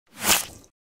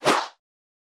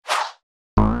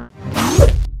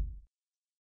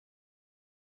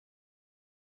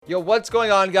Yo, what's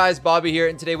going on, guys? Bobby here,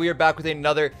 and today we are back with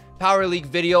another Power League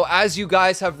video as you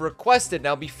guys have requested.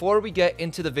 Now, before we get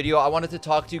into the video, I wanted to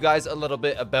talk to you guys a little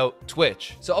bit about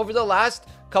Twitch. So over the last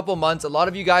couple months, a lot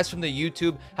of you guys from the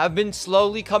YouTube have been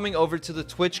slowly coming over to the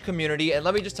Twitch community, and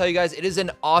let me just tell you guys, it is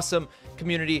an awesome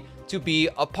community to be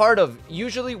a part of.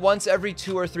 Usually once every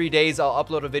 2 or 3 days, I'll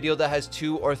upload a video that has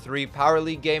 2 or 3 Power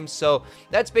League games. So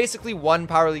that's basically one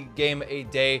Power League game a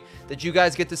day that you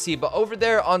guys get to see. But over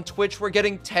there on Twitch, we're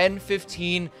getting 10,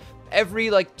 15 every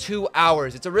like 2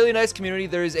 hours. It's a really nice community.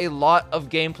 There is a lot of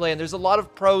gameplay, and there's a lot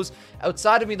of pros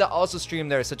outside of me that also stream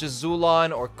there, such as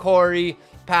Zulon or Corey,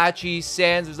 Patchy,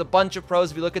 Sands. There's a bunch of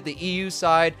pros. If you look at the EU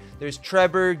side, there's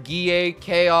Trevor, Guille,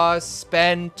 Chaos,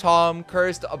 Spen, Tom,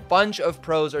 Cursed. A bunch of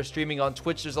pros are streaming on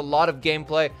Twitch. There's a lot of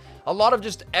gameplay, a lot of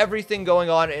just everything going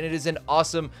on, and it is an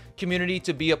awesome community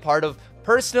to be a part of.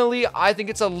 Personally, I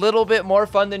think it's a little bit more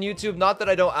fun than YouTube. Not that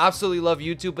I don't absolutely love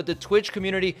YouTube, but the Twitch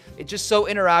community, it's just so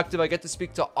interactive. I get to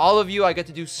speak to all of you. I get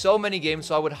to do so many games,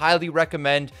 so I would highly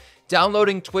recommend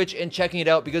downloading Twitch and checking it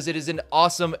out because it is an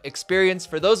awesome experience.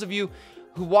 For those of you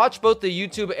who watch both the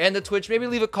YouTube and the Twitch, maybe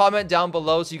leave a comment down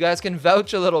below so you guys can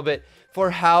vouch a little bit for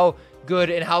how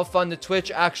good and how fun the Twitch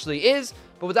actually is.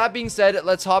 But with that being said,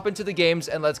 let's hop into the games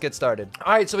and let's get started.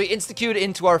 All right, so we insta-queued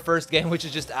into our first game, which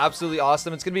is just absolutely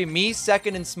awesome. It's going to be me,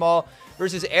 Second and Small,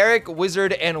 versus Eric,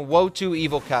 Wizard, and Wotu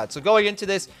Evil Cat. So going into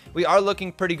this, we are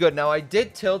looking pretty good. Now, I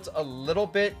did tilt a little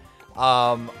bit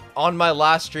on my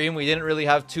last stream. We didn't really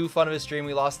have too fun of a stream.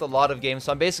 We lost a lot of games,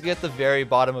 so I'm basically at the very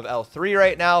bottom of L3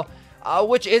 right now.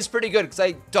 Which is pretty good because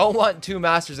I don't want 2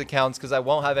 Masters accounts because I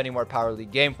won't have any more Power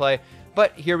League gameplay.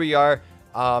 But here we are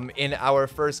in our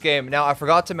first game. Now, I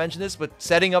forgot to mention this, but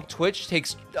setting up Twitch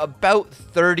takes about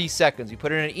 30 seconds. You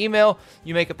put in an email,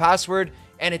 you make a password,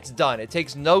 and it's done. It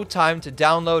takes no time to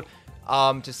download,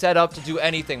 to set up, to do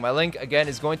anything. My link, again,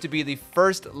 is going to be the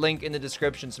first link in the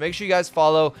description. So make sure you guys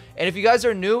follow. And if you guys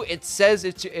are new, it says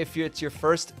if it's your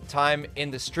first time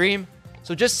in the stream.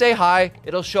 So just say hi.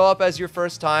 It'll show up as your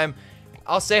first time.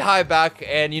 I'll say hi back,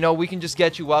 and, you know, we can just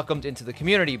get you welcomed into the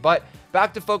community. But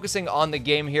back to focusing on the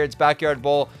game here. It's Backyard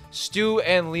Bowl. Stu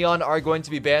and Leon are going to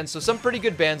be banned. So some pretty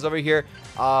good bans over here.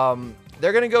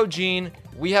 They're going to go Gene.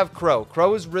 We have Crow.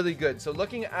 Crow is really good. So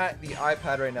looking at the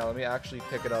iPad right now, let me actually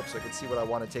pick it up so I can see what I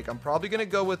want to take. I'm probably going to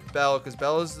go with Belle because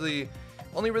Belle is the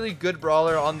only really good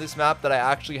brawler on this map that I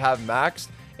actually have maxed.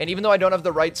 And even though I don't have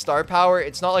the right star power,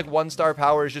 it's not like one star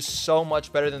power is just so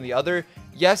much better than the other.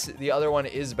 Yes, the other one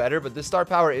is better, but this star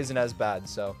power isn't as bad.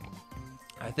 So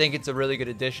I think it's a really good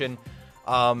addition.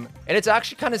 And it's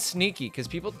actually kind of sneaky because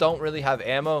people don't really have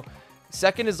ammo.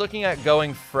 Second is looking at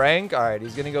going Frank. All right,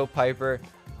 he's going to go Piper.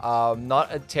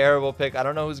 Not a terrible pick. I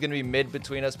don't know who's going to be mid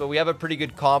between us, but we have a pretty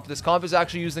good comp. This comp is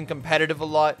actually used in competitive a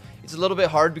lot. It's a little bit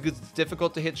hard because it's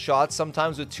difficult to hit shots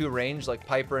sometimes with 2 range like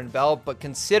Piper and Belle, but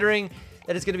considering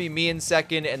that it's going to be me in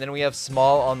second, and then we have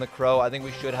Small on the Crow, I think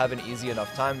we should have an easy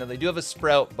enough time. Now, they do have a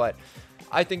Sprout, but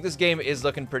I think this game is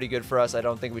looking pretty good for us. I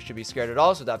don't think we should be scared at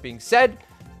all. So that being said,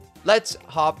 let's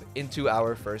hop into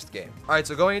our first game. All right,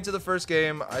 so going into the first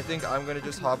game, I think I'm going to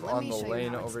just hop on the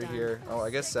lane over here. Oh,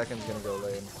 I guess Second's going to go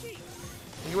lane. I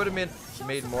think it would have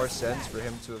made more sense for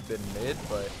him to have been mid,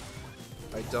 but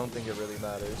I don't think it really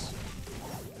matters.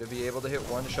 To be able to hit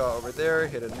one shot over there,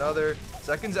 hit another.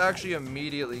 Second's actually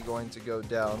immediately going to go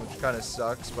down, which kind of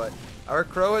sucks, but our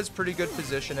Crow has pretty good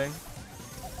positioning.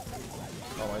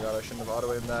 Oh my god, I shouldn't have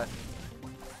auto-aimed that.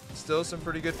 Still some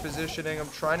pretty good positioning. I'm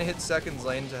trying to hit Second's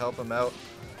lane to help him out.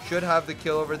 Should have the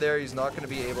kill over there. He's not going to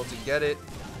be able to get it.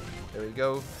 There we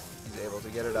go. He's able to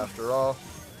get it after all.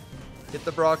 Hit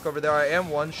the Brock over there. I am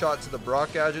one shot to the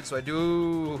Brock gadget, so I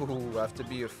do have to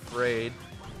be afraid.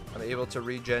 I'm able to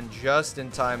regen just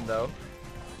in time, though.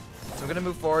 So I'm going to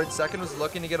move forward. Second was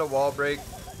looking to get a wall break.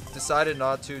 Decided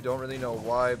not to. Don't really know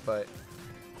why, but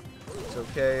it's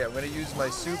okay. I'm going to use my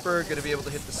super. Going to be able to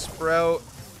hit the Sprout.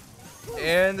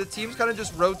 And the team's kind of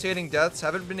just rotating deaths.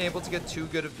 Haven't been able to get too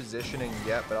good of positioning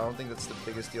yet, but I don't think that's the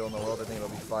biggest deal in the world. I think it'll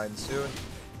be fine soon.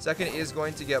 Second is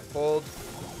going to get pulled.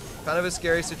 Kind of a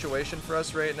scary situation for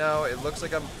us right now. It looks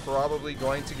like I'm probably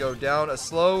going to go down. A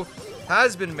slow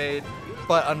has been made,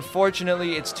 but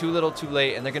unfortunately it's too little too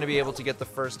late, and they're going to be able to get the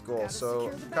first goal.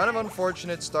 So kind of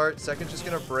unfortunate start. Second's just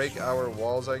going to break our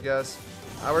walls, I guess.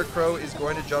 Our Crow is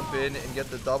going to jump in and get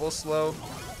the double slow.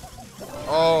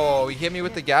 Oh, he hit me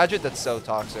with the gadget. That's so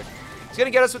toxic. He's going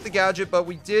to get us with the gadget, but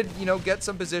we did, you know, get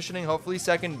some positioning. Hopefully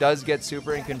Second does get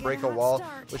super and can break a wall,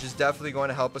 which is definitely going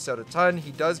to help us out a ton.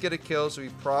 He does get a kill, so he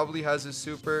probably has his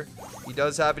super. He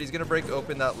does have it. He's going to break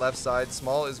open that left side.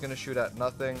 Small is going to shoot at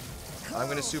nothing. I'm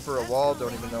going to super a wall.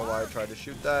 Don't even know why I tried to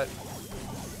shoot that.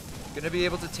 Gonna be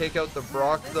able to take out the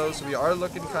Brock though, so we are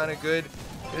looking kind of good.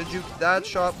 Gonna juke that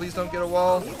shot. Please don't get a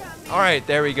wall. All right,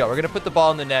 there we go. We're gonna put the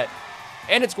ball in the net,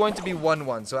 and it's going to be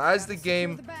 1-1. So as the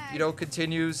game, you know,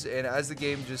 continues, and as the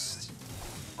game just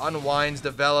unwinds,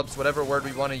 develops, whatever word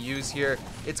we want to use here,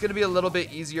 it's going to be a little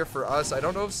bit easier for us. I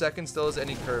don't know if second still has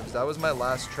any curves. That was my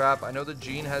last trap. I know the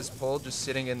Gene has pulled just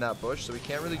sitting in that bush, so we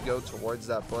can't really go towards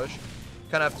that bush.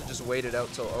 Kind of have to just wait it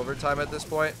out till overtime at this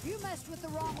point.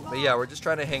 But yeah, we're just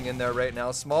trying to hang in there right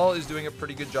now. Small is doing a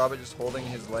pretty good job at just holding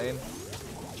his lane.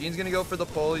 Gene's going to go for the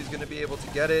pull. He's going to be able to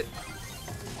get it.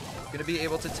 Going to be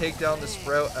able to take down the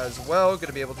Sprout as well. Going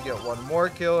to be able to get one more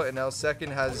kill, and now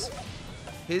second has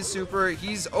his super.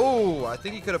 He's, oh, I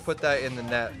think he could have put that in the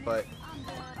net, but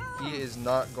he is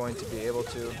not going to be able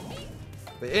to.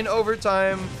 But in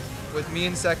overtime, with me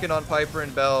and second on Piper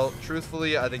and Bell,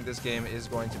 truthfully, I think this game is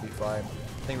going to be fine.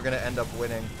 I think we're going to end up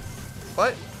winning.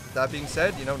 But that being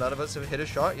said, you know, none of us have hit a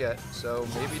shot yet, so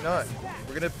maybe not.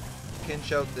 We're going to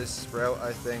pinch out this Sprout,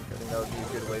 I think. I think that would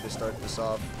be a good way to start this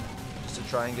off, just to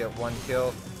try and get one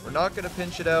kill. We're not going to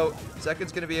pinch it out.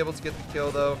 Second's going to be able to get the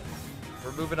kill, though.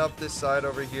 We're moving up this side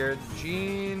over here.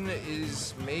 Gene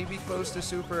is maybe close to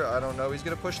super. I don't know. He's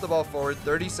going to push the ball forward.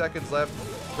 30 seconds left.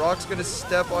 Brock's going to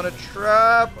step on a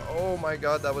trap. Oh my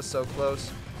god, that was so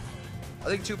close. I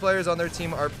think two players on their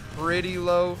team are pretty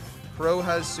low. Pro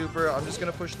has super. I'm just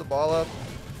going to push the ball up.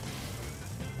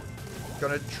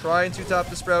 Going to try and two-top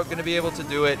the Sprout. Going to be able to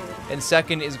do it. And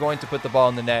second is going to put the ball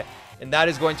in the net. And that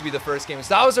is going to be the first game.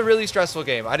 So that was a really stressful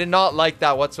game. I did not like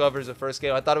that whatsoever as a first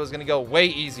game. I thought it was going to go way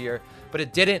easier, but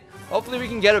it didn't. Hopefully we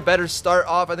can get a better start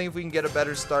off. I think if we can get a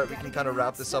better start, we can kind of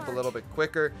wrap this up a little bit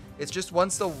quicker. It's just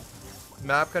once the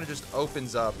map kind of just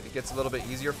opens up, it gets a little bit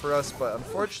easier for us. But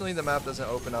unfortunately, the map doesn't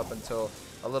open up until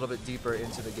a little bit deeper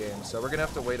into the game. So we're going to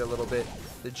have to wait a little bit.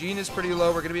 The Gene is pretty low.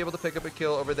 We're going to be able to pick up a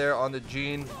kill over there on the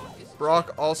Gene.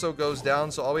 Brock also goes down,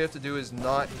 so all we have to do is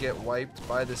not get wiped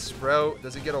by the Sprout.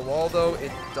 Does it get a wall, though?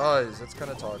 It does. That's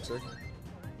kind of toxic.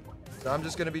 So I'm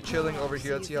just going to be chilling over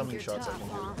here. Let's see how many shots I can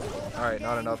do. All right,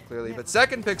 not enough, clearly. But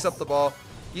second picks up the ball.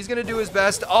 He's going to do his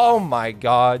best. Oh, my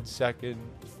God, second.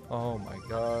 Oh, my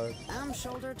God.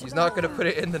 He's not going to put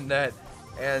it in the net.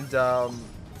 And,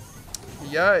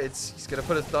 yeah, he's going to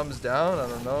put a thumbs down. I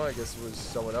don't know. I guess it was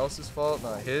someone else's fault,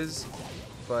 not his.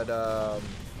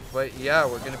 But yeah,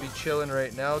 we're going to be chilling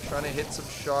right now, trying to hit some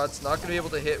shots. Not going to be able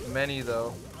to hit many,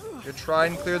 though. Going to try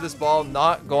and clear this ball.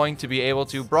 Not going to be able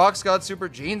to. Brock's got super.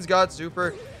 Gene's got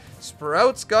super.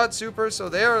 Sprout's got super, so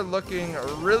they are looking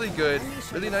really good.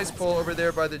 Really nice pull over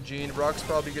there by the Gene. Brock's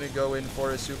probably going to go in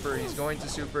for a super. He's going to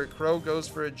super. Crow goes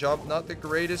for a jump. Not the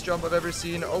greatest jump I've ever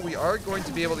seen. Oh, we are going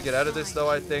to be able to get out of this, though,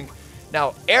 I think.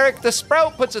 Now, Eric the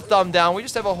Sprout puts a thumb down. We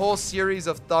just have a whole series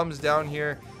of thumbs down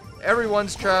here.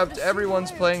 Everyone's trapped.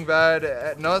 Everyone's playing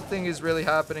bad. Nothing is really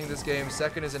happening this game.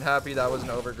 Second isn't happy. That was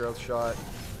an overgrowth shot.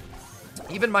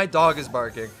 Even my dog is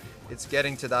barking. It's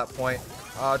getting to that point.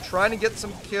 Trying to get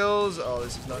some kills. Oh,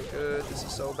 this is not good. This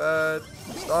is so bad.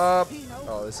 Stop.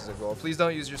 Oh, this is a goal. Please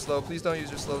don't use your slow. Please don't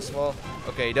use your slow, Small.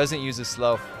 Okay, he doesn't use his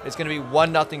slow. It's going to be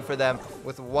 1-0 for them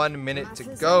with 1 minute to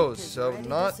go. So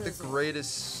not the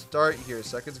greatest start here.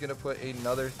 Second's going to put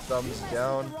another thumbs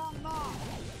down.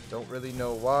 Don't really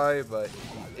know why, but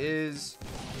he is.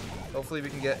 Hopefully we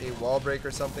can get a wall break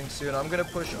or something soon. I'm going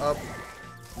to push up.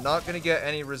 Not going to get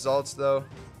any results, though.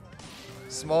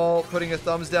 Small putting a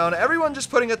thumbs down. Everyone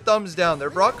just putting a thumbs down. Their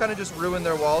Brock kind of just ruined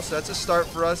their wall, so that's a start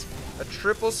for us. A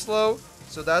triple slow,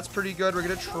 so that's pretty good. We're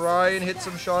going to try and hit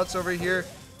some shots over here.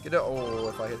 Oh,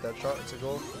 if I hit that shot, it's a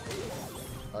goal.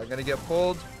 I'm going to get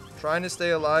pulled. Trying to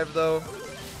stay alive, though.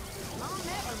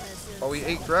 Oh, we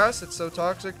ate grass. It's so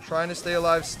toxic. Trying to stay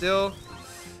alive still.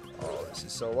 Oh, this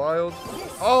is so wild.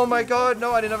 Oh, my God.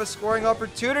 No, I didn't have a scoring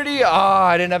opportunity. Ah,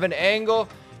 I didn't have an angle.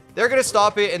 They're going to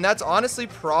stop it, and that's honestly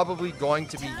probably going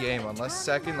to be game. Unless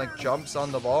second, like, jumps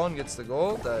on the ball and gets the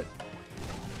goal.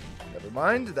 Never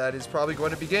mind. That is probably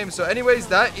going to be game. So, anyways,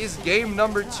 that is game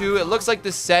number 2. It looks like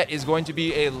the set is going to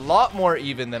be a lot more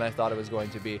even than I thought it was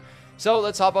going to be. So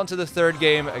let's hop on to the third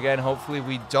game. Again, hopefully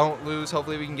we don't lose.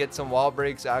 Hopefully we can get some wall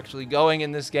breaks actually going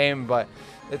in this game. But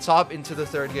let's hop into the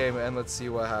third game and let's see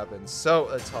what happens. So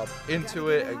let's hop into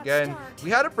it again. We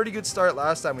had a pretty good start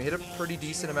last time. We hit a pretty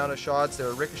decent amount of shots. They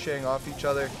were ricocheting off each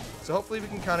other. So hopefully we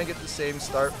can kind of get the same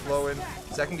start flowing.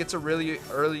 Second gets a really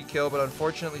early kill, but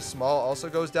unfortunately Small also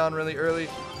goes down really early.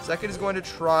 Second is going to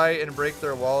try and break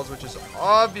their walls, which is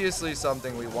obviously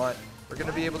something we want. We're going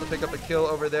to be able to pick up a kill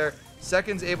over there.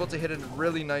 Second's able to hit a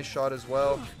really nice shot as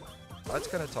well. That's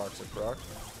kind of toxic, Brock.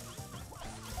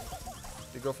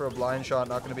 They go for a blind shot,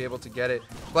 not going to be able to get it.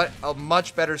 But a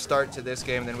much better start to this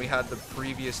game than we had the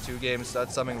previous 2 games. So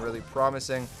that's something really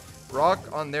promising. Brock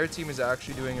on their team is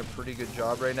actually doing a pretty good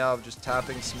job right now of just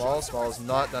tapping Small. Small has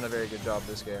not done a very good job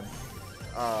this game.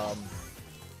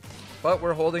 But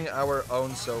we're holding our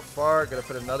own so far. Gonna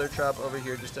put another trap over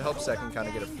here just to help Second kind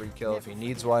of get a free kill if he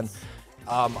needs one.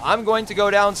 I'm going to go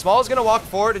down. Small is going to walk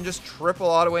forward and just triple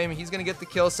auto aim. He's going to get the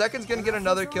kill. Second's going to get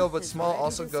another kill, but Small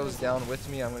also goes down with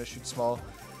me. I'm going to shoot Small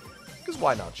because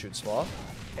why not shoot Small?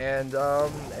 And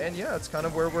yeah, it's kind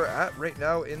of where we're at right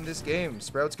now in this game.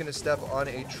 Sprout's going to step on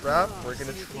a trap. We're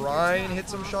going to try and hit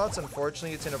some shots.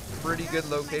 Unfortunately, it's in a pretty good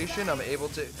location. I'm able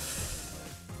to...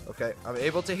 Okay, I'm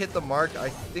able to hit the mark. I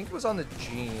think it was on the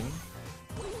Gene.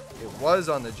 It was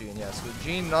on the Gene, yes. The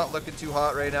Gene not looking too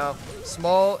hot right now.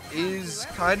 Small is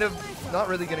kind of not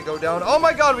really going to go down. Oh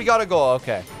my god, we got a goal.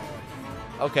 Okay.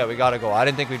 Okay, we got a goal. I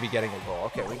didn't think we'd be getting a goal.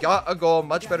 Okay, we got a goal.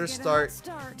 Much better start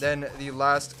than the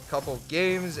last couple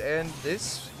games. And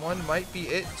this one might be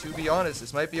it, to be honest.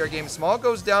 This might be our game. Small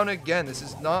goes down again. This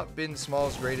has not been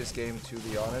Small's greatest game, to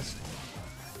be honest.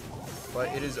 But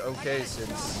it is okay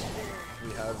since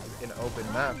we have an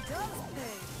open map.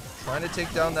 Trying to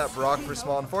take down that Brock for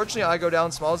Small. Unfortunately, I go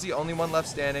down. Small's the only one left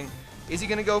standing. Is he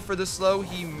going to go for the slow?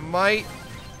 He might.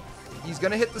 He's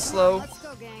going to hit the slow.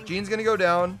 Gene's going to go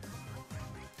down.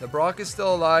 The Brock is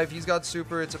still alive. He's got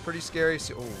super. It's a pretty scary...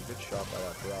 Oh, good shot by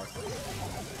that Brock.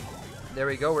 There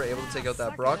we go. We're able to take out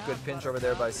that Brock. Good pinch over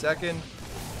there by Second.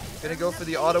 Going to go for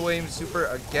the auto aim super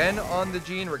again on the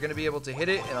Gene. We're going to be able to hit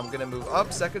it, and I'm going to move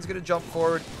up. Second's going to jump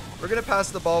forward. We're going to pass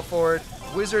the ball forward.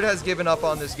 Wizard has given up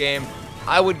on this game.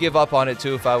 I would give up on it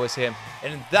too if I was him.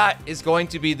 And that is going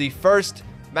to be the first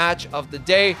match of the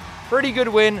day. Pretty good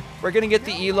win. We're going to get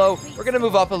the elo. We're going to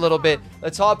move up a little bit.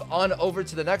 Let's hop on over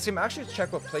to the next game. Actually, let's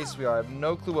check what place we are. I have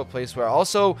no clue what place we are.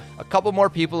 Also, a couple more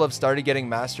people have started getting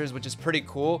masters, which is pretty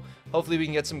cool. Hopefully, we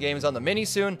can get some games on the mini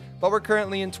soon. But we're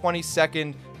currently in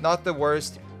 22nd. Not the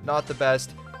worst. Not the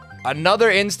best.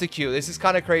 Another insta-Q. This is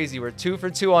kind of crazy. We're 2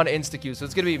 for 2 on insta-Q. So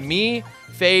it's going to be me,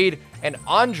 Fade, and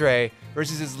Andre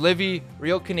versus his Livy,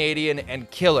 Real Canadian, and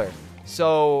Killer.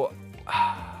 So,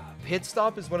 Pit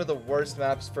Stop is one of the worst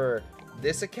maps for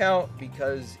this account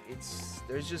because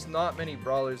there's just not many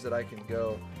brawlers that I can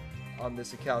go on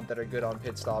this account that are good on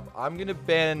Pit Stop. I'm going to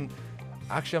ban...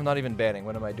 Actually, I'm not even banning.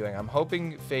 What am I doing? I'm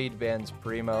hoping Fade bans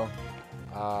Primo.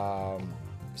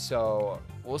 So,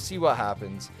 we'll see what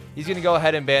happens. He's going to go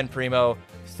ahead and ban Primo.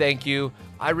 Thank you.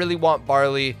 I really want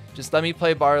Barley. Just let me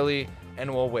play Barley and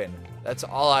we'll win. That's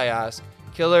all I ask.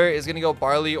 Killer is going to go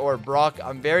Barley or Brock.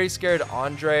 I'm very scared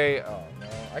Andre... Oh, no.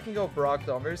 I can go Brock,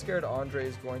 though. I'm very scared Andre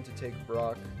is going to take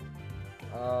Brock.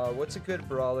 What's a good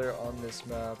brawler on this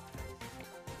map?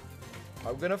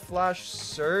 I'm going to flash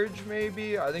Surge,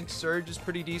 maybe. I think Surge is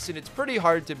pretty decent. It's pretty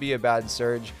hard to be a bad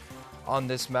Surge on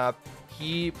this map.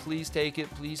 Please take it.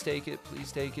 Please take it.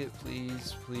 Please take it.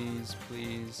 Please, please,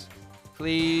 please.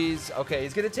 Please. Okay,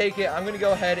 he's going to take it. I'm going to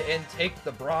go ahead and take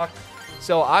the Brock.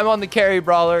 So I'm on the carry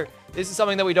brawler. This is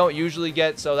something that we don't usually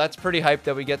get, so that's pretty hyped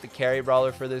that we get the carry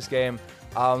brawler for this game.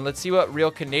 Let's see what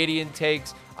Real Canadian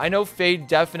takes. I know Fade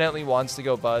definitely wants to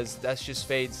go Buzz. That's just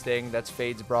Fade's thing. That's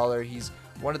Fade's brawler. He's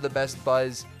one of the best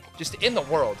Buzz just in the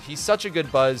world. He's such a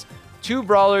good Buzz. 2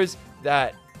 brawlers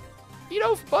that, you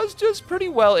know, Buzz does pretty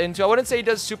well into. I wouldn't say he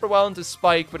does super well into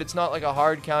Spike, but it's not like a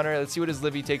hard counter. Let's see what his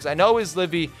Livy takes. I know his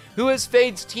Livy, who is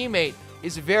Fade's teammate,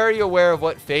 is very aware of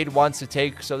what Fade wants to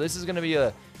take. So this is going to be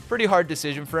a pretty hard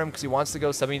decision for him because he wants to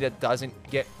go something that doesn't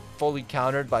get fully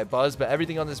countered by Buzz, but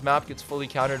everything on this map gets fully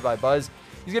countered by Buzz.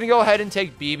 He's going to go ahead and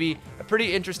take BB. A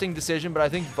pretty interesting decision, but I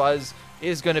think Buzz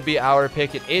is going to be our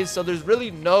pick. It is, so there's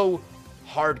really no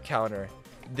hard counter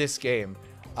this game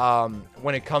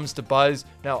when it comes to Buzz.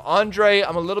 Now, Andre,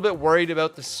 I'm a little bit worried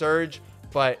about the Surge,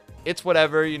 but it's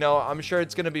whatever, you know. I'm sure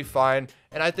it's going to be fine,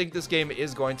 and I think this game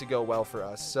is going to go well for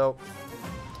us. So,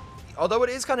 although it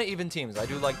is kind of even teams, I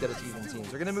do like that it's even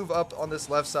teams. We're going to move up on this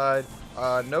left side.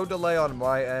 No delay on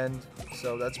my end,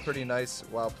 so that's pretty nice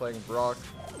while playing Brock.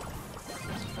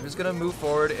 I'm just going to move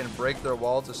forward and break their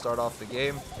wall to start off the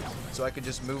game so I can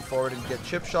just move forward and get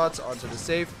chip shots onto the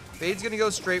safe. Fade's going to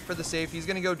go straight for the safe. He's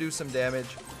going to go do some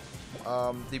damage.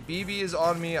 The BB is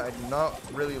on me. I do not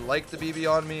really like the BB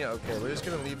on me. Okay, we're just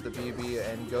going to leave the BB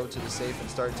and go to the safe and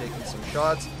start taking some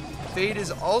shots. Fade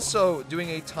is also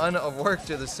doing a ton of work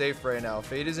to the safe right now.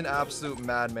 Fade is an absolute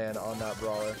madman on that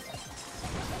brawler.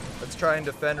 Let's try and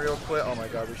defend real quick. Oh my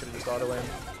god, we should have just auto-aimed.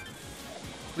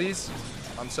 Please.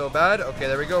 I'm so bad. Okay,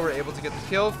 there we go. We're able to get the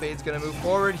kill. Fade's going to move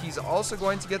forward. He's also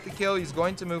going to get the kill. He's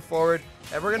going to move forward.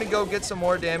 And we're going to go get some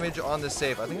more damage on the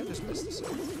safe. I think I just missed the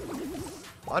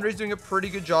safe. Andre's doing a pretty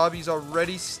good job. He's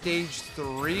already stage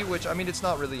 3, which, I mean, it's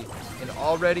not really an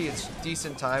already. It's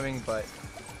decent timing, but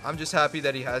I'm just happy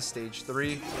that he has stage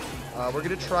 3. We're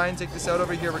going to try and take this out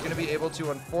over here. We're going to be able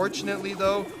to. Unfortunately,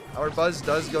 though, our buzz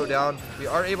does go down. We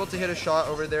are able to hit a shot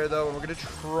over there, though, and we're going to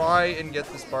try and get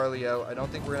this Barley out. I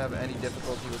don't think we're going to have any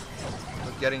difficulty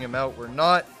with getting him out. We're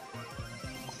not.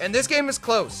 And this game is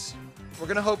close. We're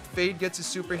going to hope Fade gets his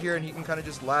super here and he can kind of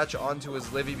just latch onto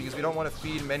his Livy because we don't want to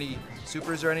feed many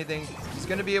supers or anything. He's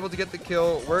going to be able to get the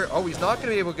kill. Oh, he's not going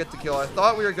to be able to get the kill. I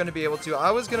thought we were going to be able to. I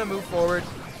was going to move forward.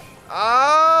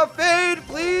 Fade,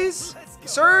 please.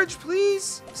 Surge,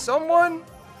 please. Someone.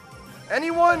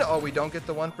 Anyone. Oh, we don't get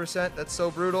the 1%. That's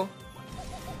so brutal.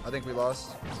 I think we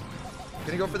lost.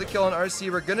 Gonna go for the kill on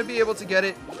RC. We're gonna be able to get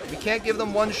it. We can't give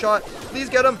them one shot. Please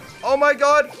get him. Oh my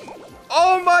god.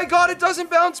 Oh my god, it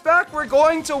doesn't bounce back. We're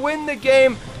going to win the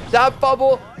game. That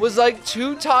bubble was like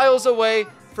 2 tiles away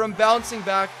from bouncing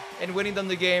back and winning them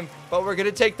the game. But we're going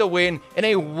to take the win in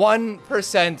a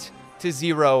 1% to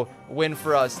 0 win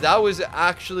for us. That was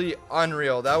actually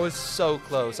unreal. That was so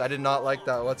close. I did not like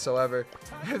that whatsoever.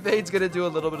 Fade's going to do a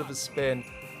little bit of a spin.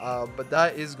 But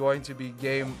that is going to be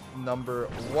game number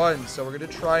 1. So we're going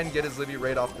to try and get his Livy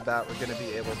right off the bat. We're going to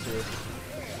be able to.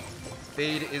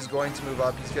 Fade is going to move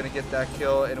up. He's going to get that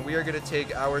kill. And we are going to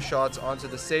take our shots onto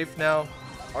the safe now.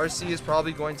 RC is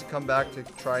probably going to come back to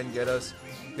try and get us.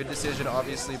 Good decision,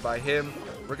 obviously, by him.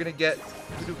 We're going to get...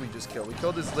 Who did we just kill? We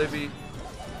killed his Livy.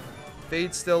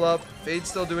 Fade's still up. Fade's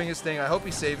still doing his thing. I hope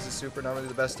he saves his super. Not really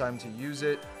the best time to use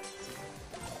it.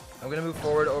 I'm going to move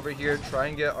forward over here. Try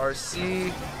and get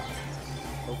RC.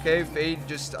 Okay, Fade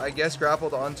just, I guess,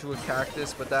 grappled onto a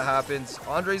cactus, but that happens.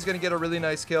 Andre's going to get a really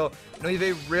nice kill. No, I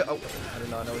did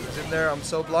not know he was in there. I'm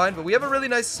so blind, but we have a really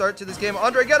nice start to this game.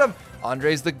 Andre, get him!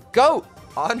 Andre's the GOAT!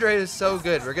 Andre is so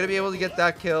good. We're going to be able to get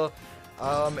that kill,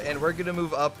 and we're going to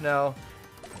move up now.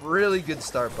 Really good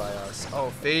start by us. Oh,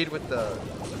 Fade with the...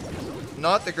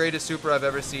 Not the greatest super I've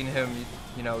ever seen him,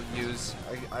 you know, use.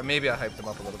 Maybe I hyped him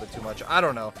up a little bit too much. I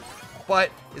don't know. But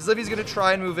his Livy's going to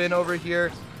try and move in over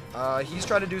here. He's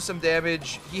trying to do some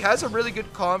damage. He has a really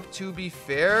good comp, to be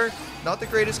fair. Not the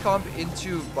greatest comp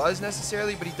into Buzz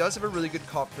necessarily, but he does have a really good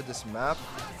comp for this map.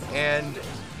 And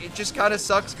it just kind of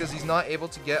sucks because he's not able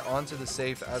to get onto the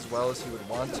safe as well as he would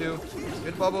want to.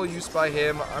 Good bubble used by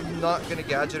him. I'm not going to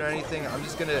gadget or anything. I'm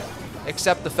just going to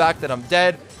accept the fact that I'm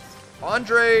dead.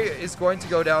 Andre is going to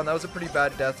go down. That was a pretty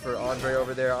bad death for Andre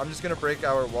over there. I'm just going to break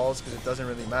our walls because it doesn't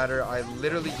really matter. I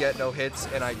literally get no hits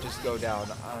and I just go down.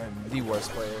 I'm the worst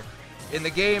player in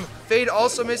the game. Fade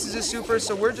also misses his super,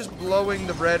 so we're just blowing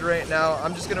the bread right now.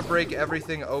 I'm just going to break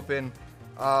everything open.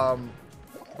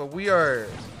 But we are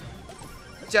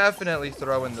definitely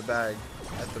throwing the bag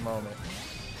at the moment.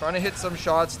 Trying to hit some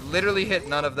shots. Literally hit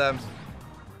none of them.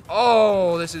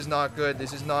 Oh, this is not good.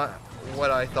 This is not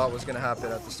what I thought was going to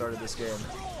happen at the start of this game.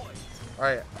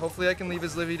 Alright, hopefully I can leave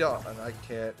his Livy down. I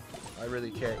can't. I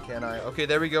really can't, can I? Okay,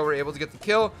 there we go. We're able to get the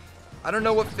kill. I don't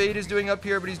know what Fade is doing up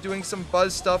here, but he's doing some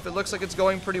Buzz stuff. It looks like it's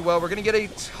going pretty well. We're going to get a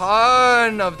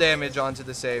ton of damage onto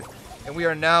the safe. And we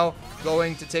are now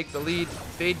going to take the lead.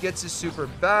 Fade gets his super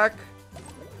back.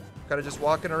 Kind of just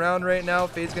walking around right now.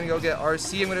 Fade's going to go get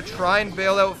RC. I'm going to try and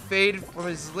bail out Fade from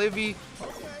his Livy.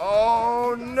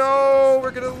 Oh, no.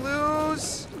 We're going to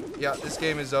lose. Yeah, this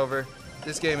game is over.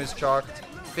 This game is chalked.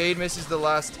 Fade misses the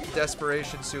last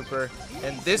desperation super.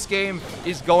 And this game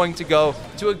is going to go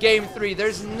to a game 3.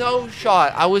 There's no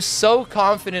shot. I was so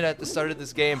confident at the start of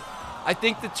this game. I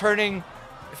think the turning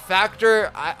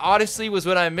factor, honestly, was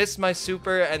when I missed my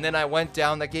super and then I went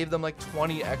down. That gave them like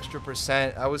 20 extra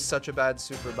 %. That was such a bad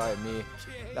super by me.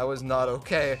 That was not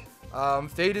okay.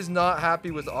 Fade is not happy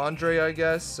with Andre, I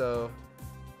guess. So,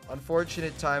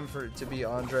 unfortunate time for it to be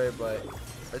Andre, but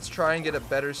let's try and get a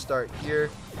better start here.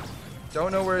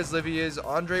 Don't know where his Livy is.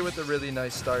 Andre with a really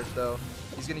nice start, though.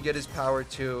 He's going to get his power,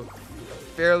 too.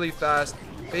 Fairly fast.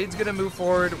 Fade's going to move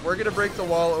forward. We're going to break the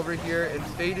wall over here, and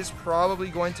Fade is probably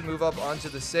going to move up onto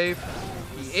the safe.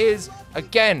 He is.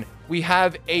 Again, we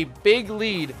have a big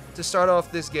lead to start off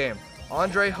this game.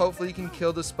 Andre hopefully can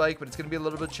kill the spike, but it's going to be a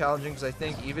little bit challenging because I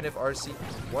think even if RC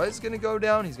was going to go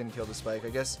down, he's going to kill the spike. I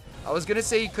guess I was going to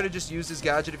say he could have just used his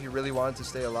gadget if he really wanted to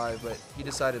stay alive, but he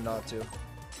decided not to.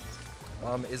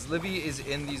 His Livy is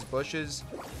in these bushes.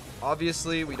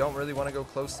 Obviously, we don't really want to go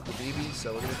close to the BB,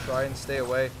 so we're going to try and stay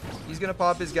away. He's going to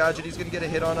pop his gadget. He's going to get a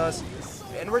hit on us.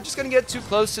 And we're just going to get too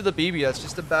close to the BB. That's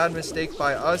just a bad mistake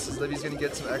by us. His Livy's going to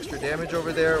get some extra damage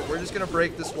over there. We're just going to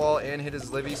break this wall and hit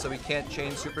his Livy so he can't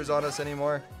chain supers on us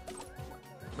anymore.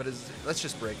 But let's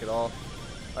just break it all.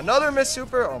 Another miss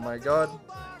super. Oh, my God.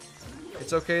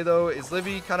 It's okay, though. Is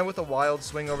Livy kind of with a wild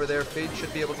swing over there? Fade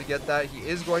should be able to get that. He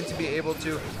is going to be able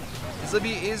to. Is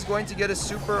Livy is going to get a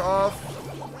super off.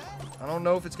 I don't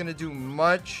know if it's going to do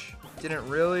much. Didn't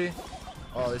really.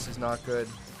 Oh, this is not good.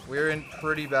 We're in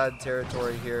pretty bad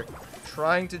territory here.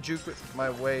 Trying to juke my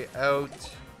way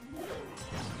out.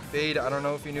 Fade, I don't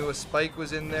know if he knew a spike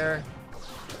was in there.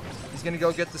 He's going to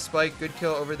go get the spike. Good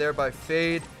kill over there by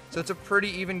Fade. So it's a pretty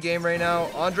even game right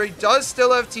now. Andre does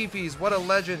still have TPs. What a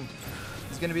legend.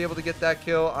 He's going to be able to get that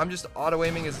kill. I'm just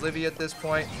auto-aiming as Livy at this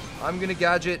point. I'm going to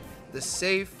gadget the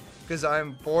safe because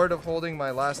I'm bored of holding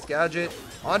my last gadget.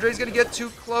 Andre's going to get too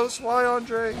close. Why,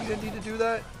 Andre? You didn't need to do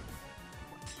that.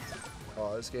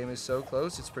 Oh, this game is so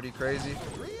close. It's pretty crazy.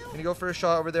 I'm going to go for a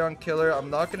shot over there on Killer. I'm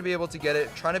not going to be able to get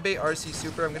it. Trying to bait RC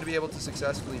Super. I'm going to be able to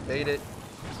successfully bait it.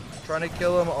 Trying to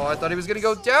kill him. Oh, I thought he was going to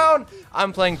go down.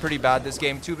 I'm playing pretty bad this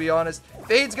game, to be honest.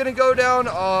 Fade's going to go down.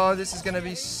 Oh, this is going to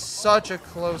be such a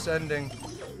close ending.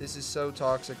 This is so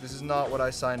toxic. This is not what I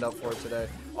signed up for today.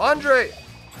 Andre!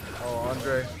 Oh,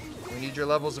 Andre. We need your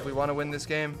levels if we want to win this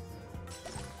game.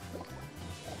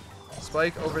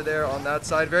 Spike over there on that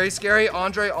side. Very scary.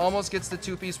 Andre almost gets the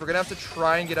two-piece. We're going to have to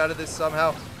try and get out of this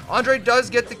somehow. Andre does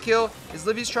get the kill. Is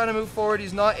Livy's trying to move forward.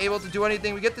 He's not able to do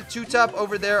anything. We get the two-tap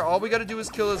over there. All we got to do is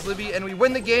kill his Livy, and we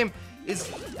win the game. Is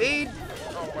Fade?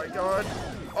 Oh, my God.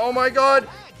 Oh, my God.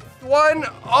 One.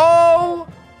 Oh,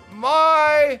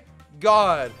 my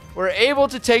God. We're able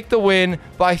to take the win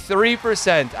by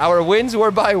 3%. Our wins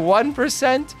were by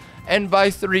 1%. And by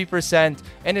 3%,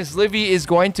 and his Livy is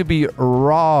going to be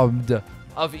robbed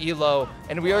of elo,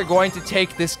 and we are going to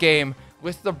take this game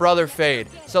with the brother Fade.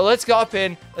 So let's hop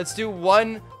in. Let's do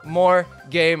one more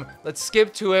game. Let's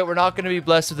skip to it. We're not going to be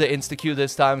blessed with the insta-Q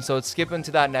this time, so let's skip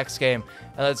into that next game,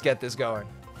 and let's get this going.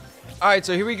 All right,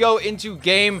 so here we go into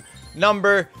game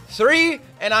number 3,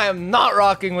 and I am not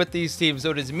rocking with these teams.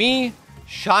 So it is me,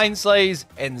 Shineslays,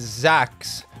 and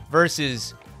Zax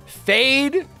versus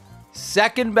Fade,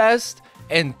 Second Best,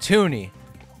 and Toonie.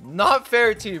 Not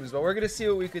fair teams, but we're gonna see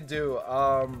what we could do.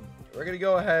 We're gonna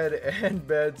go ahead and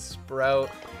bed Sprout.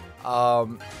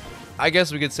 I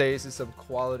guess we could say this is some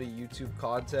quality YouTube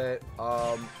content.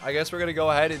 I guess we're gonna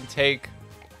go ahead and take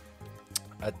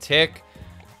a tick.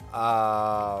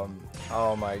 Oh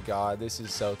my God, this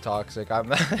is so toxic.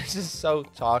 This is so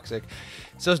toxic.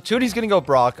 So Toonie's gonna go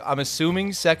Brock. I'm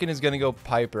assuming second is gonna go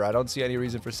Piper. I don't see any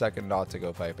reason for second not to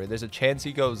go Piper. There's a chance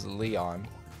he goes Leon,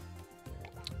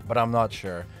 but I'm not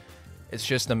sure. It's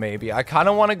just a maybe. I kind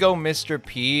of want to go Mr.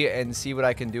 P and see what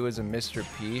I can do as a Mr.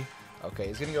 P. Okay,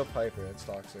 he's gonna go Piper. That's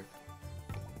toxic.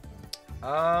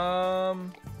 I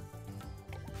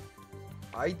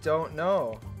don't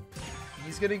know.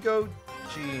 He's gonna go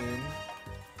Gene.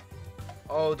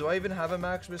 Oh, do I even have a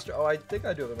max Mr. Oh, I think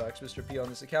I do have a max Mr. P on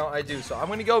this account. I do. So I'm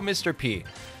going to go Mr. P.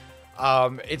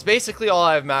 It's basically all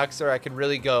I have maxed, or I can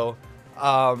really go.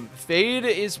 Fade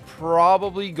is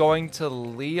probably going to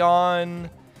Leon.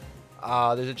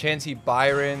 There's a chance he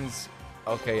Byron's.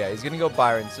 Okay, yeah, he's going to go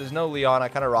Byron. So there's no Leon. I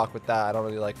kind of rock with that. I don't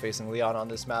really like facing Leon on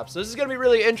this map. So this is going to be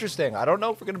really interesting. I don't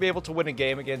know if we're going to be able to win a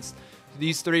game against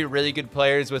these three really good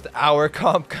players with our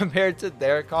comp compared to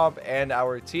their comp and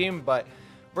our team, but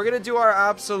we're going to do our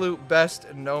absolute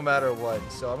best no matter what.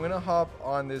 So I'm going to hop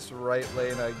on this right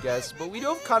lane, I guess, but we do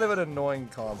have kind of an annoying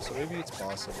comp, so maybe it's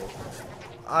possible.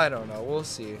 I don't know. We'll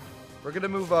see. We're going to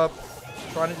move up,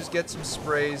 trying to just get some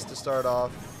sprays to start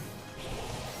off.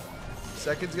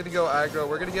 Second's going to go aggro.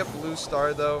 We're going to get blue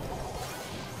star, though.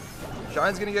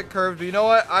 Shine's going to get curved, but you know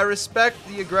what? I respect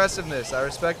the aggressiveness. I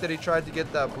respect that he tried to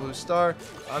get that blue star.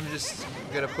 I'm just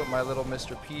going to put my little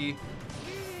Mr. P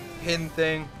pin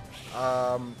thing.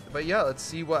 But yeah, let's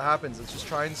see what happens. Let's just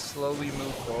try and slowly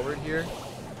move forward here.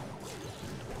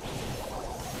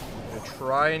 I'm going to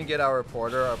try and get our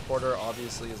Porter. Our Porter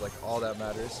obviously is like all that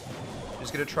matters.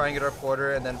 Just going to try and get our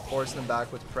Porter and then force them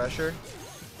back with pressure.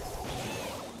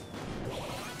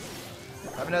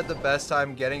 Haven't had the best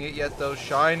time getting it yet, though.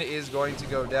 Shine is going to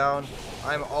go down.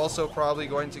 I'm also probably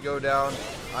going to go down.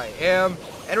 I am.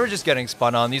 And we're just getting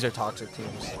spun on. These are toxic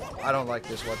teams. I don't like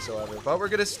this whatsoever. But we're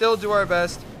going to still do our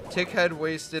best. Tick head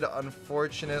wasted,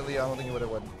 unfortunately. I don't think it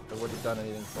would have done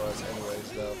anything for us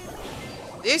anyways, though.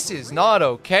 This is not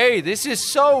okay. This is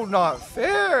so not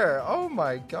fair. Oh,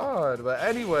 my God. But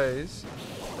anyways,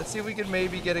 let's see if we can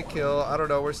maybe get a kill. I don't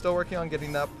know. We're still working on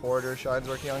getting that Porter. Shine's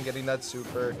working on getting that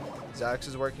super. Zax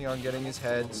is working on getting his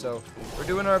head. So we're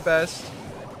doing our best.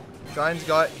 Shine's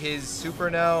got his super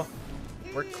now.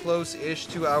 We're close-ish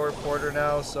to our Porter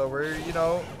now. So we're, you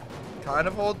know, kind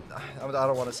of I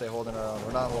don't want to say holding our own.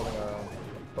 We're not holding our own.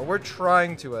 But we're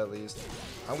trying to at least.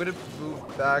 I'm going to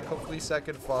move back. Hopefully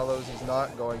second follows. He's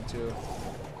not going to.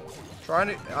 Trying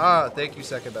to... thank you,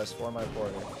 second best, for my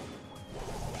porter.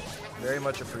 Very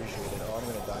much appreciated. Oh, I'm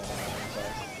going to die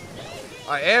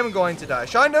now. I am going to die.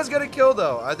 Shine does get a kill,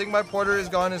 though. I think my porter is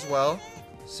gone as well.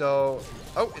 So...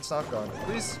 Oh, it's not gone.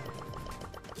 Please.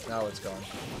 Now it's gone.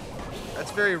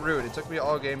 That's very rude. It took me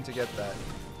all game to get that.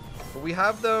 But we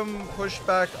have them pushed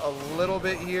back a little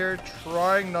bit here.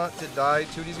 Trying not to die.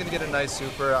 Tootie's going to get a nice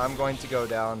super. I'm going to go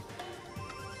down.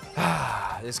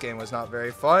 This game was not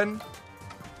very fun.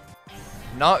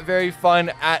 Not very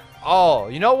fun at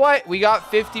all. You know what? We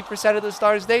got 50% of the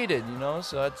stars they did, you know?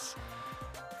 So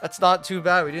that's not too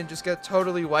bad. We didn't just get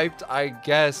totally wiped, I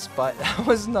guess. But that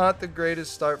was not the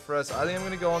greatest start for us. I think I'm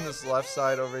going to go on this left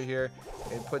side over here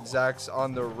and put Zax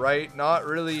on the right. Not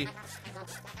really...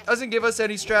 Doesn't give us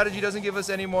any strategy. Doesn't give us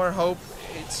any more hope.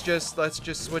 It's just, let's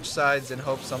just switch sides and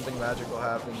hope something magical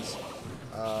happens.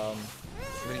 I'm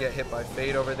going to get hit by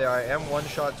Fade over there. I am one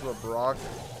shot to a Brock.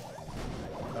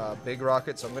 Big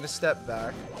rocket, so I'm going to step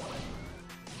back.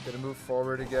 Going to move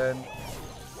forward again.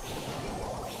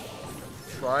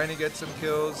 Trying to get some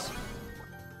kills.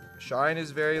 Shine is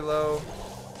very low.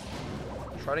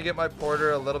 Trying to get my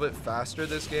porter a little bit faster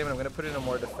this game, and I'm going to put it in a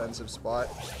more defensive spot.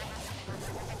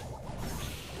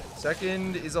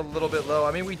 Second is a little bit low.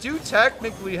 I mean, we do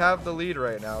technically have the lead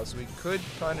right now, so we could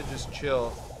kind of just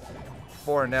chill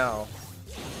for now.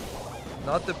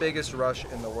 Not the biggest rush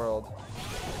in the world.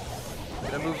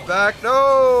 Gonna move back.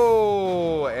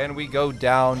 No! And we go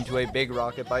down to a big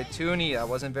rocket by Toonie. That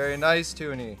wasn't very nice,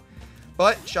 Toonie.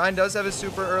 But Shine does have a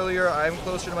super earlier. I'm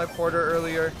closer to my porter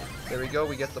earlier. There we go.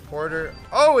 We get the porter.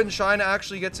 Oh, and Shine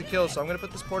actually gets a kill. So I'm going to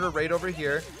put this porter right over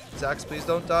here. Zax, please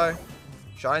don't die.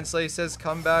 Shine Slay says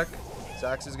come back.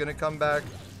 Zax is going to come back.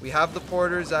 We have the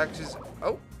porter. Zax is...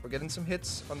 Oh, we're getting some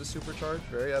hits on the supercharge.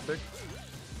 Very epic.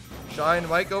 Shine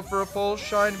might go for a pull.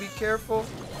 Shine, be careful.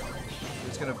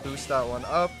 He's going to boost that one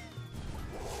up.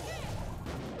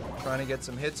 Trying to get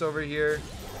some hits over here.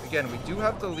 Again, we do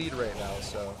have the lead right now,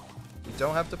 so we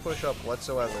don't have to push up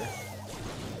whatsoever.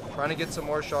 Trying to get some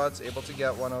more shots. Able to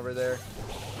get one over there.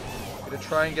 Going to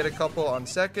try and get a couple on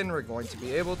second. We're going to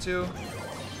be able to.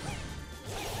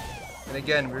 And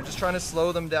again, we're just trying to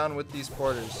slow them down with these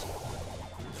porters.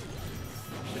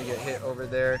 Going to get hit over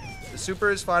there. The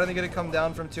super is finally going to come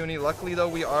down from Toonie. Luckily, though,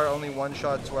 we are only one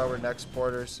shot to our next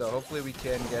porter, so hopefully we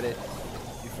can get it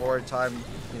before time,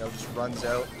 you know, just runs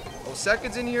out. Oh,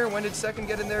 second's in here. When did second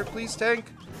get in there? Please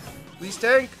tank. Please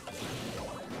tank.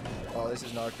 Oh, this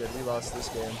is not good. We lost this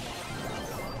game.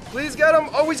 Please get him.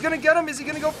 Oh, he's going to get him. Is he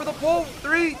going to go for the pull?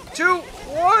 3, 2,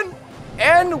 1.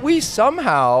 And we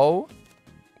somehow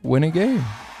win a game.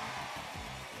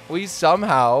 We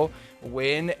somehow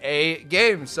win a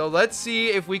game. So let's see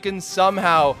if we can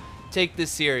somehow take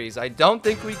this series. I don't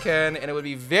think we can, and it would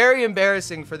be very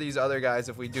embarrassing for these other guys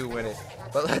if we do win it.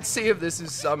 But let's see if this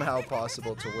is somehow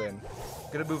possible to win.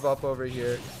 Gonna move up over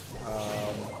here.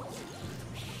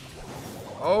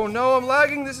 Oh no, I'm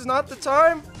lagging. This is not the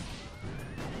time.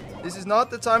 This is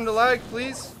not the time to lag,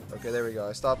 please. Okay, there we go.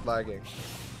 I stopped lagging.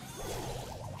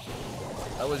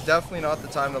 That was definitely not the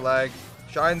time to lag.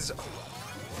 Shine's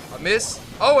a miss.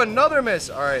 Oh, another miss.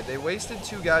 All right, they wasted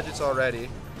 2 gadgets already.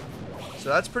 So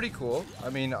that's pretty cool. I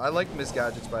mean, I like missed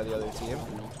gadgets by the other team.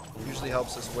 It usually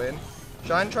helps us win.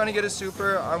 Shine trying to get a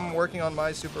super. I'm working on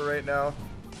my super right now.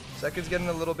 Second's getting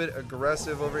a little bit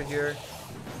aggressive over here.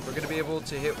 We're going to be able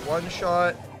to hit one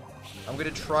shot. I'm going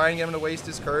to try and get him to waste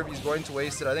his curve. He's going to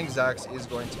waste it. I think Zax is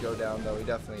going to go down, though. He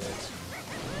definitely is.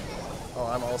 Oh,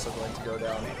 I'm also going to go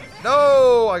down.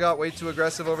 No! I got way too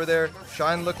aggressive over there.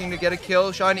 Shine looking to get a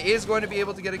kill. Shine is going to be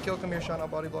able to get a kill. Come here, Shine. I'll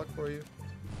body block for you.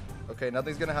 Okay,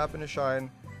 nothing's going to happen to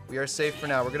Shine. We are safe for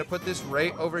now. We're going to put this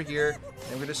right over here,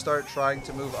 and we're going to start trying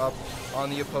to move up on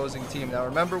the opposing team. Now,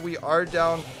 remember, we are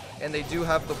down, and they do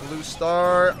have the blue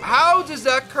star. How does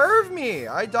that curve me?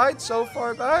 I died so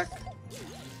far back.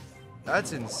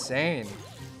 That's insane.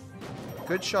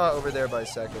 Good shot over there by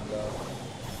second, though.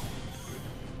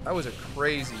 That was a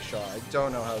crazy shot. I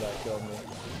don't know how that killed me.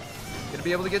 Gonna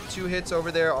be able to get 2 hits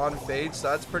over there on Fade, so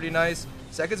that's pretty nice.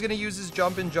 Second's gonna use his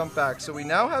jump and jump back, so we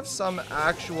now have some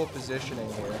actual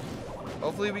positioning here.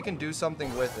 Hopefully we can do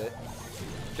something with it.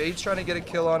 Fade's trying to get a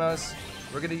kill on us.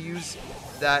 We're gonna use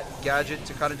that gadget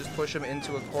to kind of just push him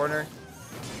into a corner.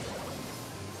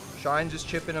 Shine just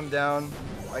chipping him down.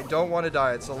 I don't want to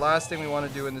die. It's the last thing we want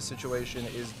to do in this situation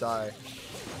is die.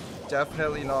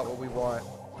 Definitely not what we want.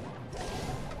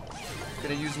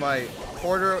 Gonna use my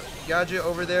porter gadget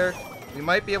over there. We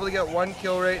might be able to get 1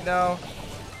 kill right now.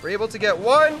 We're able to get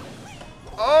 1.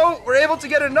 Oh, we're able to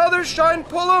get another. Shine,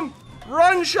 pull him.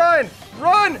 Run, Shine.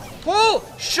 Run. Pull.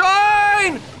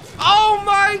 Shine. Oh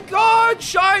my God,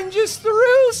 Shine just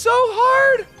threw so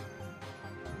hard.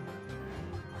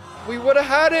 We would have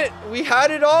had it. We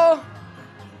had it all.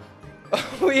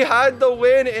 We had the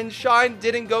win and Shine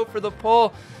didn't go for the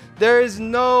pull. There is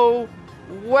no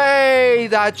way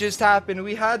that just happened.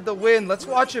 We had the win. Let's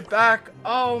watch it back.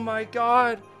 Oh my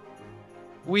God.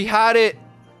 We had it.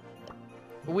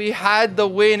 We had the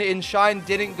win and Shine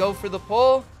didn't go for the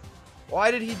pull.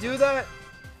 Why did he do that?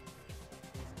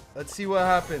 Let's see what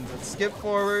happens. Let's skip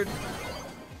forward.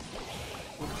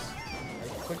 Oops. I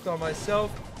clicked on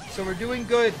myself. So we're doing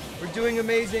good. We're doing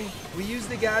amazing. We use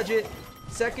the gadget.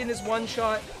 Second is one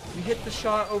shot. We hit the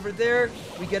shot over there.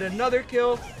 We get another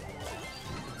kill.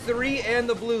 3 and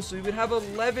the blue. So we would have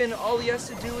 11. All he has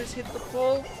to do is hit the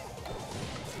pull.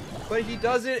 But he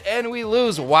does it and we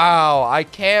lose. Wow. I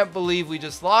can't believe we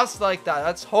just lost like that.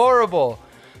 That's horrible.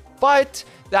 But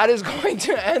that is going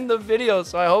to end the video.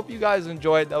 So I hope you guys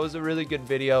enjoyed. That was a really good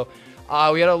video.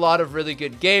 We had a lot of really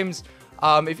good games.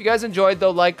 If you guys enjoyed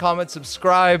though, like, comment,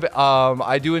 subscribe.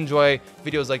 I do enjoy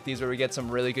videos like these where we get some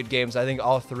really good games. I think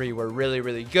all 3 were really,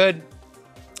 really good.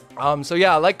 So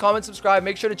yeah, like, comment, subscribe.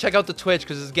 Make sure to check out the Twitch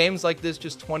because there's games like this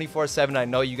just 24/7. I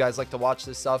know you guys like to watch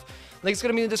this stuff. Link's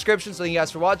going to be in the description. So thank you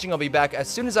guys for watching. I'll be back as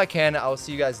soon as I can. I will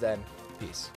see you guys then. Peace.